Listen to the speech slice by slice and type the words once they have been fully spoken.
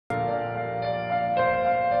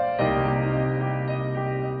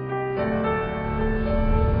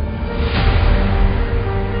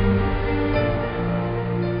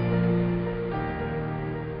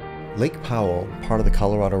Lake Powell, part of the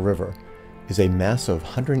Colorado River, is a massive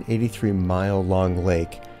 183-mile-long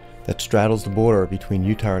lake that straddles the border between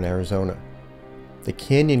Utah and Arizona. The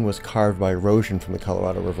canyon was carved by erosion from the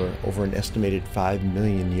Colorado River over an estimated 5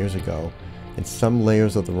 million years ago, and some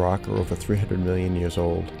layers of the rock are over 300 million years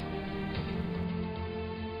old.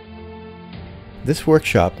 This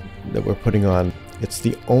workshop that we're putting on, it's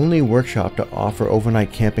the only workshop to offer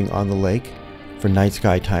overnight camping on the lake for night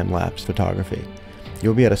sky time-lapse photography.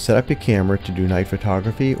 You'll be able to set up your camera to do night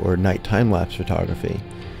photography or night time-lapse photography.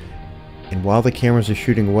 And while the cameras are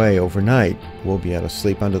shooting away overnight, we'll be able to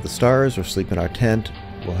sleep under the stars or sleep in our tent.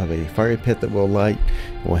 We'll have a fire pit that we'll light.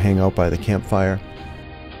 We'll hang out by the campfire.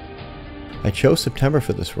 I chose September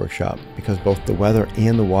for this workshop because both the weather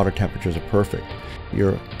and the water temperatures are perfect.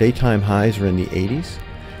 Your daytime highs are in the 80s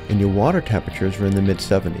and your water temperatures are in the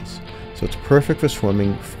mid-70s. So it's perfect for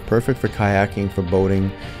swimming, perfect for kayaking, for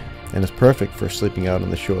boating, and it's perfect for sleeping out on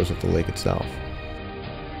the shores of the lake itself.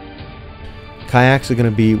 Kayaks are going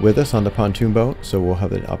to be with us on the pontoon boat, so we'll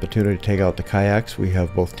have the opportunity to take out the kayaks. We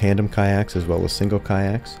have both tandem kayaks as well as single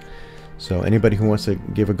kayaks. So anybody who wants to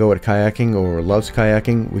give a go at kayaking or loves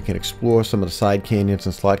kayaking, we can explore some of the side canyons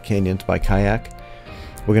and slot canyons by kayak.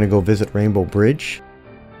 We're going to go visit Rainbow Bridge,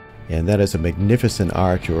 and that is a magnificent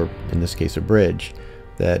arch, or in this case a bridge,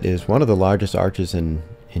 that is one of the largest arches in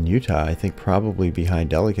Utah, I think probably behind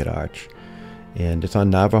Delegate Arch. And it's on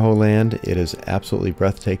Navajo land. It is absolutely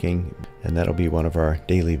breathtaking, and that'll be one of our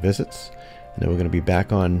daily visits. And then we're going to be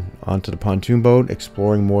back onto the pontoon boat,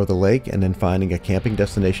 exploring more of the lake, and then finding a camping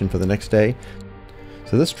destination for the next day.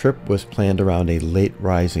 So this trip was planned around a late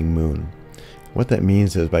rising moon. What that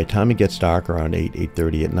means is by the time it gets dark around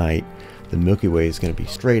 8:30 at night, the Milky Way is going to be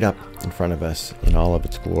straight up in front of us in all of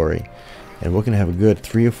its glory. And we're going to have a good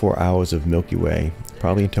 3 or 4 hours of Milky Way,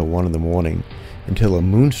 probably until 1 in the morning, until a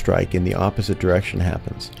moon strike in the opposite direction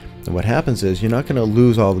happens. And what happens is you're not going to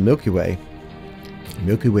lose all the Milky Way. The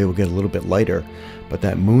Milky Way will get a little bit lighter, but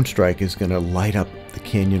that moon strike is going to light up the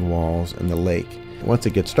canyon walls and the lake. Once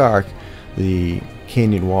it gets dark, the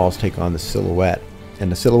canyon walls take on the silhouette.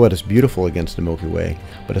 And the silhouette is beautiful against the Milky Way,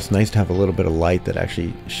 but it's nice to have a little bit of light that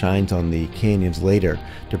actually shines on the canyons later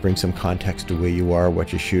to bring some context to where you are,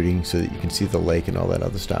 what you're shooting, so that you can see the lake and all that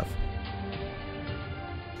other stuff.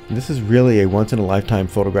 And this is really a once-in-a-lifetime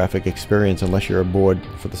photographic experience unless you're aboard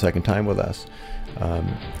for the second time with us.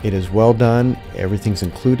 It is well done, everything's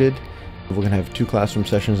included. We're going to have 2 classroom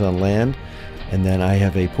sessions on land, and then I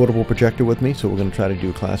have a portable projector with me, so we're going to try to do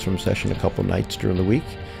a classroom session a couple nights during the week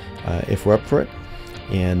if we're up for it.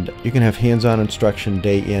 And you can have hands-on instruction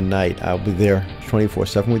day and night. I'll be there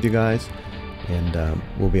 24/7 with you guys, and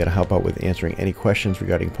we'll be able to help out with answering any questions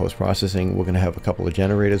regarding post-processing. We're going to have a couple of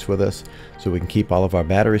generators with us so we can keep all of our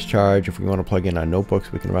batteries charged. If we want to plug in our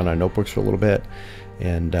notebooks, we can run our notebooks for a little bit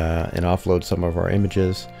and offload some of our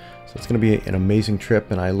images. So it's going to be an amazing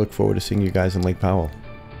trip, and I look forward to seeing you guys in Lake Powell.